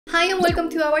Hi and welcome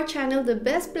to our channel, the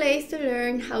best place to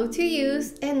learn how to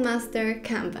use and master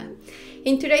Canva.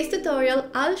 In today's tutorial,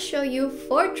 I'll show you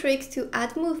 4 tricks to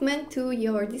add movement to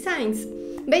your designs.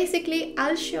 Basically,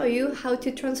 I'll show you how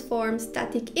to transform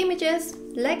static images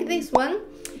like this one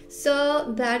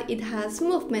so that it has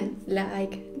movement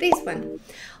like this one.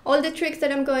 All the tricks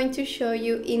that I'm going to show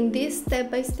you in this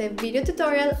step-by-step video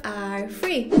tutorial are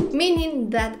free, meaning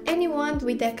that anyone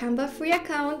with a Canva free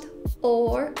account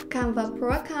or Canva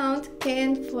Pro account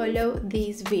can follow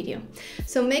this video.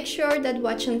 So make sure that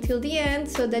watch until the end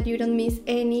so that you don't miss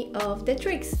any of the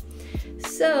tricks.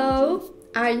 So,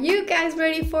 are you guys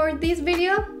ready for this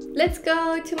video? Let's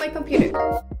go to my computer.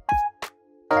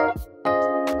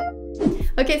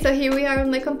 Okay, so here we are on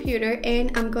my computer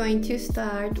and I'm going to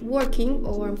start working,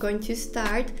 or I'm going to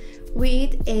start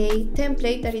with a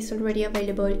template that is already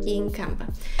available in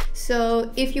Canva.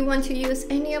 So if you want to use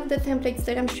any of the templates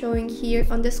that I'm showing here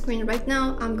on the screen right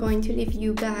now, I'm going to leave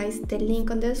you guys the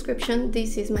link on the description.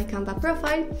 This is my Canva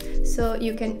profile, so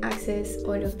you can access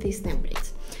all of these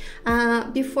templates.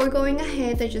 Before going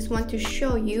ahead, I just want to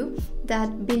show you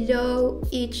that below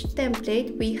each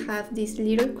template we have this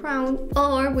little crown,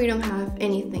 or we don't have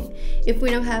anything. If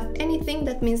we don't have anything,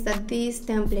 that means that this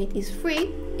template is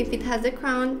free. If it has a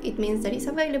crown, it means that it's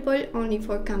available only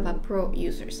for Canva Pro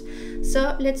users.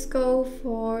 So let's go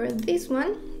for this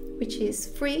one, which is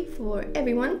free for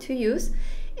everyone to use,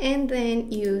 and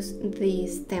then use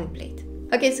this template.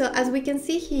 Okay, so as we can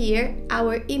see here,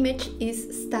 our image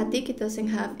is static. It doesn't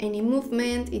have any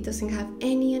movement, it doesn't have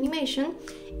any animation,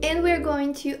 and we're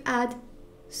going to add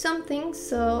something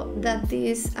so that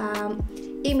this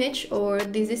image or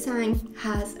this design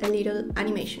has a little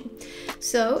animation.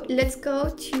 So let's go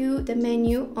to the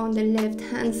menu on the left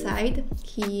hand side.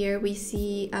 Here we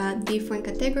see different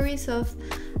categories of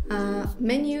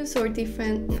menus, or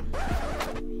different,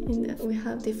 we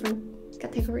have different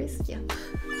categories, yeah.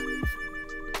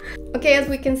 Okay, as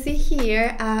we can see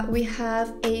here, we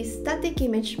have a static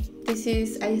image. This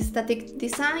is a static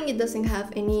design. It doesn't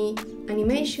have any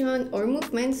animation or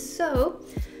movement. So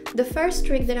the first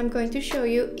trick that I'm going to show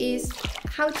you is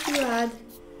how to add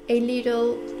a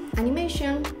little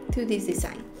animation to this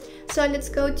design. So let's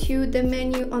go to the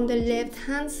menu on the left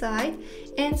hand side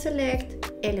and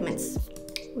select elements.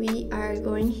 We are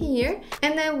going here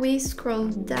and then we scroll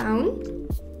down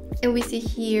and we see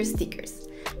here stickers.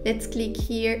 Let's click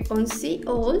here on see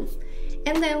all,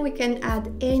 and then we can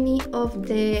add any of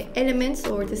the elements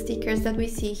or the stickers that we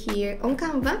see here on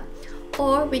Canva,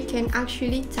 or we can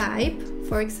actually type,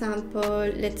 for example,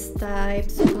 let's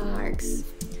type sparks,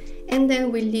 and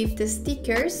then we leave the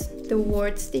stickers, the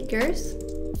word stickers,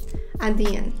 at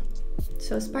the end.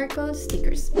 So sparkle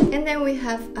stickers, and then we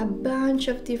have a bunch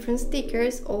of different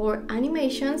stickers or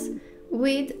animations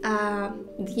with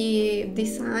the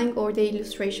design or the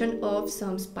illustration of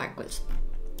some sparkles.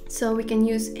 So we can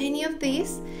use any of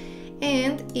these,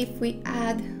 and if we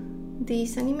add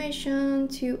this animation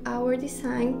to our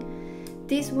design,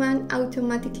 this one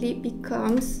automatically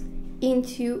becomes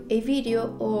into a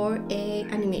video or a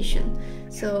animation.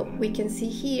 So we can see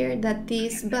here that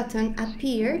this button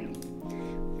appeared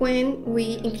when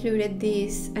we included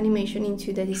this animation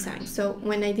into the design. So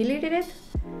when I deleted it,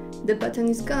 the button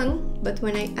is gone, but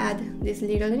when I add this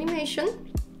little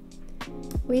animation,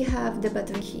 we have the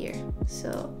button here.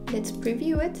 So let's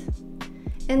preview it,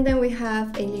 and then we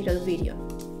have a little video.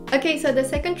 Okay, so the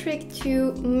second trick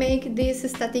to make this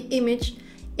static image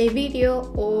a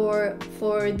video, or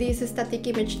for this static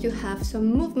image to have some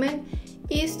movement,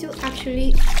 is to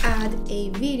actually add a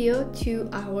video to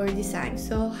our design.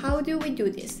 So how do we do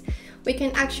this? We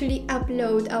can actually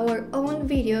upload our own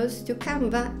videos to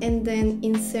Canva and then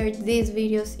insert these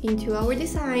videos into our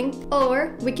design,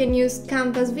 or we can use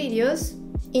Canva's videos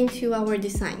into our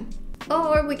design,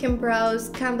 or we can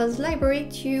browse Canva's library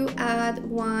to add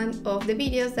one of the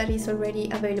videos that is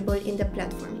already available in the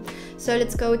platform. So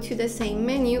let's go to the same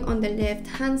menu on the left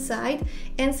hand side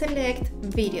and select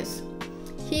videos.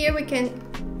 Here we can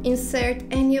insert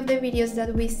any of the videos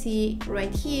that we see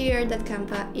right here that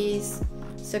Canva is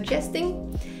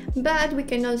suggesting, but we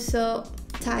can also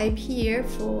type here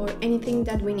for anything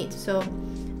that we need. So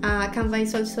Canva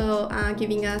is also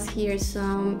giving us here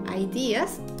some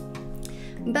ideas,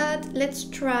 but let's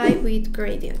try with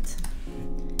gradient.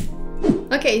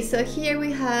 Okay, so here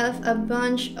we have a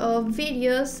bunch of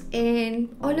videos and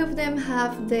all of them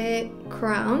have the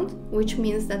crown, which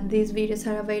means that these videos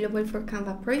are available for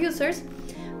Canva Pro users.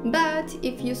 But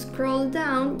if you scroll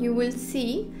down, you will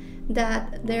see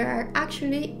that there are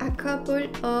actually a couple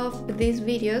of these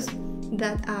videos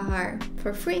that are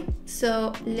for free.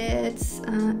 So let's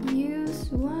use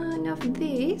one of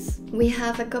these. We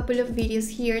have a couple of videos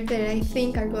here that I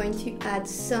think are going to add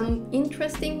some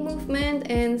interesting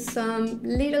movement and some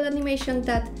little animation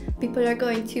that people are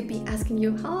going to be asking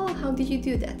you, how did you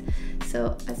do that?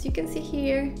 So as you can see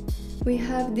here, we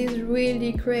have this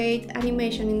really great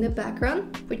animation in the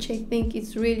background, which I think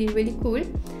is really cool.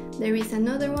 There is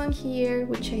another one here,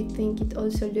 which I think it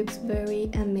also looks very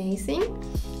amazing.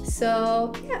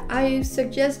 So yeah, I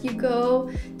suggest you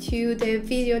go to the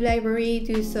video library,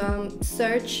 do some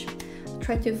search,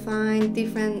 try to find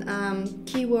different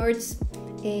keywords,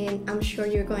 and I'm sure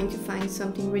you're going to find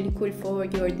something really cool for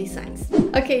your designs.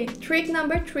 Okay, trick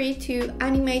number 3 to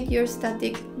animate your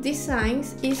static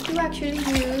designs is to actually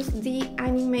use the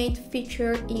Animate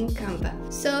feature in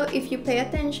Canva. So if you pay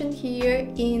attention here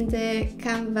in the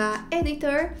Canva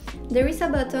editor, there is a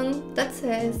button that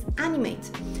says Animate.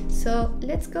 So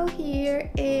let's go here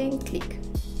and click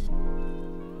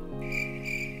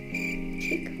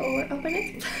or open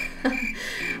it.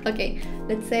 Okay,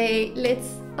 let's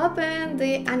open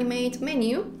the Animate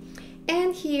menu,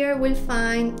 and here we'll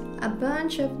find a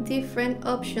bunch of different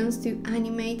options to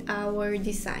animate our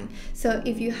design. So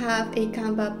if you have a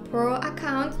Canva Pro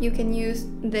account, you can use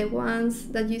the ones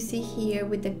that you see here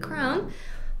with the crown,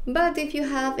 but if you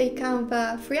have a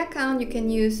Canva free account, you can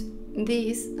use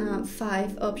these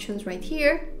 5 options right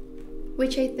here,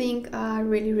 which I think are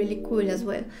really cool as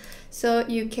well. So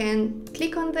you can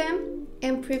click on them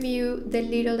and preview the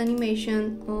little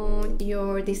animation on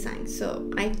your design.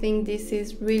 So I think this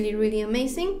is really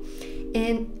amazing,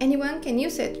 and anyone can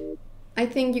use it. I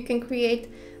think you can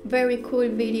create very cool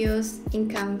videos in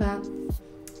Canva,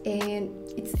 and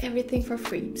it's everything for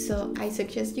free. So I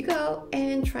suggest you go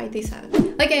and try this out.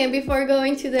 Okay, and before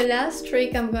going to the last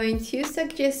trick, I'm going to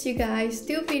suggest you guys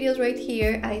 2 videos right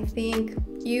here. I think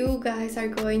you guys are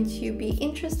going to be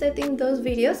interested in those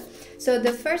videos. So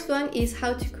the first one is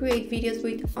how to create videos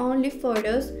with only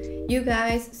photos. You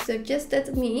guys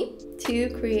suggested me to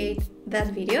create that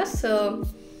video, so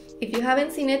if you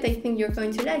haven't seen it, I think you're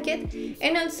going to like it.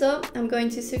 And also, I'm going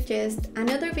to suggest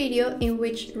another video in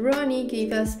which RonDi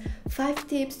gave us 5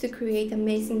 tips to create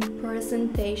amazing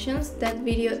presentations. That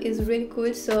video is really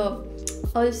cool, so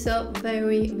also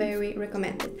very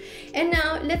recommended. And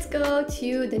now let's go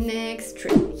to the next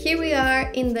trick. Here we are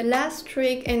in the last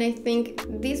trick, and I think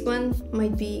this one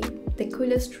might be the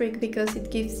coolest trick because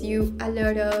it gives you a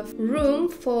lot of room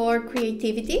for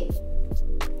creativity.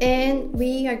 And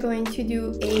we are going to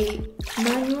do a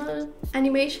manual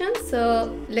animation.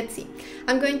 So let's see.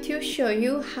 I'm going to show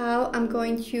you how I'm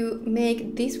going to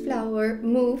make this flower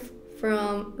move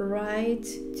from right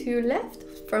to left,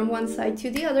 from one side to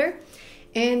the other.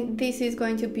 And this is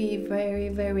going to be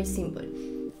very simple.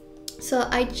 So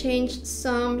I changed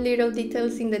some little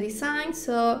details in the design.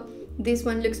 So this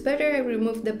one looks better. I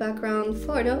removed the background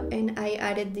photo and I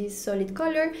added this solid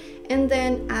color, and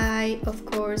then I of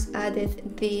course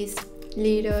added this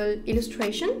little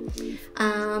illustration.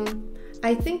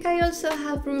 I think I also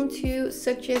have room to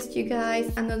suggest you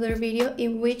guys another video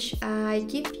in which I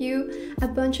give you a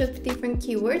bunch of different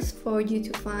keywords for you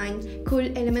to find cool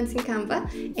elements in Canva,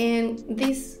 and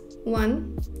this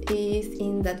one is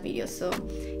in that video. So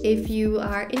if you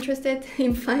are interested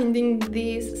in finding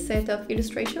this set of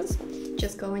illustrations,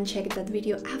 just go and check that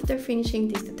video after finishing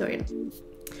this tutorial.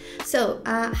 So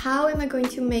how am I going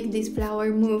to make this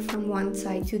flower move from one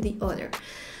side to the other?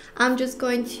 I'm just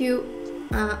going to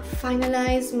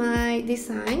finalize my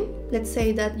design. Let's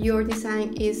say that your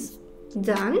design is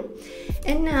done,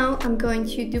 and now I'm going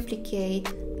to duplicate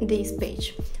this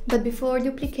page. But before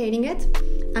duplicating it,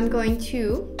 I'm going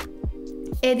to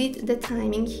edit the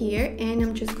timing here, and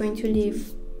I'm just going to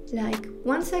leave like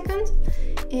 1 second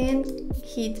and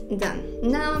hit done.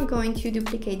 Now I'm going to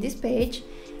duplicate this page,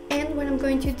 and what I'm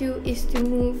going to do is to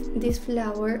move this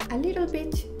flower a little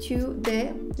bit to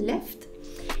the left,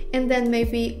 and then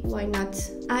maybe, why not,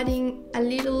 adding a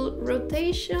little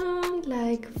rotation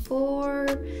like 4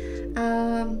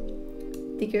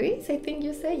 degrees, I think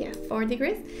you say, yeah, 4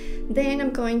 degrees. Then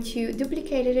I'm going to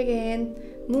duplicate it again,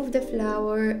 move the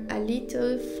flower a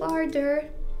little farther,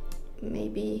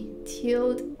 maybe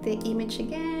tilt the image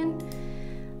again,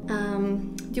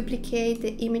 duplicate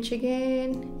the image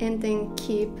again, and then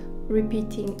keep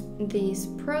repeating this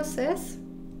process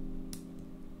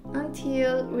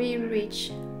until we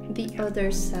reach the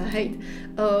other side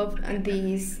of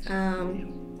this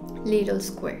little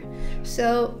square.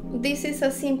 So this is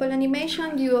a simple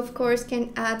animation. You of course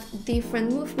can add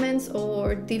different movements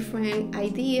or different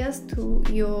ideas to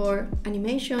your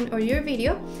animation or your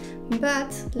video,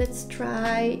 but let's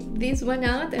try this one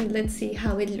out and let's see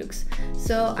how it looks.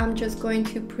 So I'm just going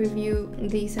to preview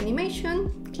this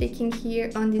animation, clicking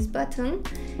here on this button,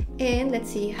 and let's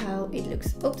see how it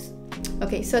looks. Oops.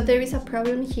 Okay, so there is a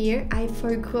problem here. I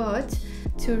forgot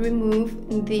to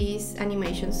remove this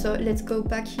animation. So let's go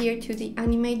back here to the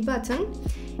Animate button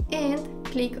and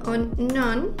click on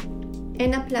None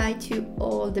and apply to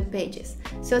all the pages.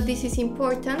 So this is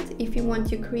important if you want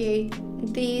to create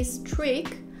this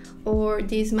trick or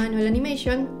this manual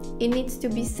animation. It needs to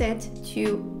be set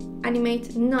to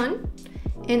Animate None,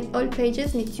 and all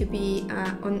pages need to be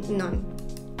on None.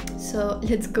 So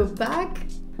let's go back.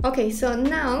 Okay, so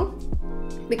now,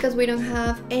 because we don't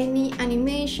have any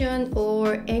animation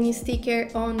or any sticker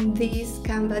on this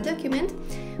Canva document,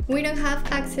 we don't have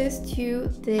access to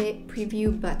the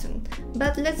preview button.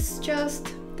 But let's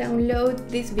just download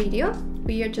this video.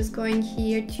 We are just going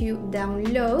here to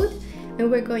download, and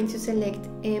we're going to select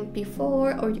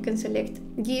MP4, or you can select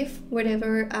GIF,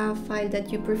 whatever file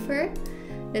that you prefer.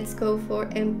 Let's go for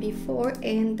MP4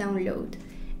 and download.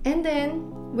 And then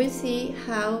we'll see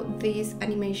how this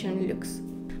animation looks.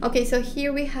 Okay, so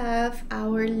here we have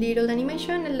our little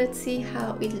animation, and let's see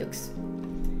how it looks.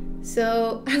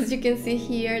 So as you can see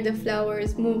here, the flower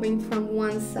is moving from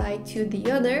one side to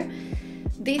the other.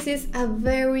 This is a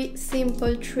very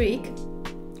simple trick,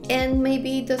 and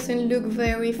maybe it doesn't look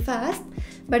very fast,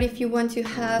 but if you want to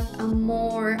have a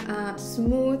more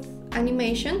smooth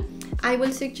animation, I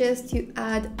will suggest you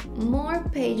add more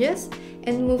pages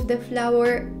and move the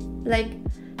flower like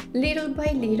little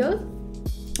by little.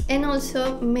 And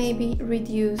also maybe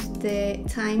reduce the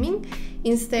timing.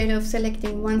 Instead of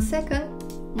selecting 1 second,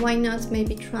 why not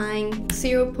maybe trying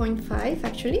 0.5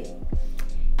 actually?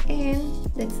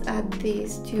 And let's add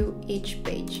this to each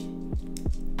page.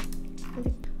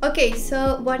 Okay,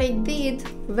 so what I did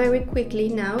very quickly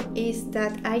now is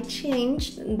that I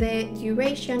changed the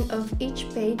duration of each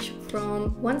page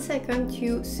from 1 second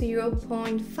to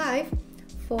 0.5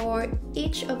 for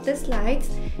each of the slides,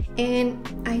 and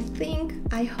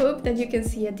I hope that you can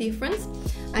see a difference.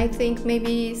 I think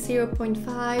maybe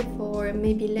 0.5 or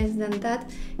maybe less than that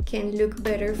can look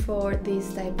better for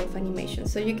this type of animation.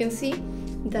 So you can see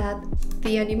that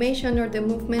the animation or the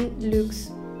movement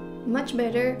looks much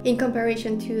better in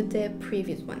comparison to the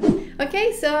previous one.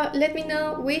 Okay, so let me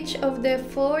know which of the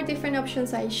 4 different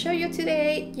options I show you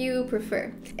today you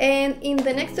prefer. And in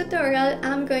the next tutorial,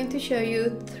 I'm going to show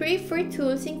you 3 free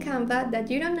tools in Canva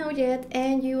that you don't know yet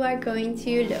and you are going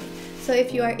to love. So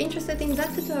if you are interested in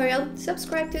that tutorial,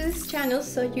 subscribe to this channel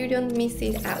so you don't miss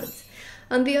it out.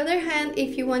 On the other hand,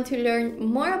 if you want to learn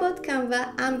more about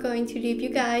Canva, I'm going to leave you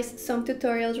guys some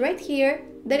tutorials right here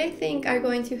that I think are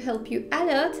going to help you a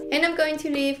lot, and I'm going to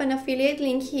leave an affiliate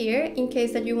link here in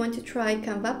case that you want to try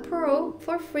Canva Pro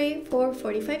for free for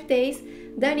 45 days.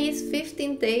 That is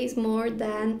 15 days more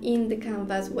than in the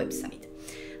Canva's website.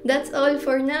 That's all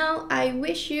for now. I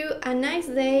wish you a nice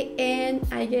day, and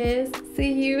I guess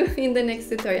see you in the next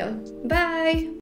tutorial. Bye!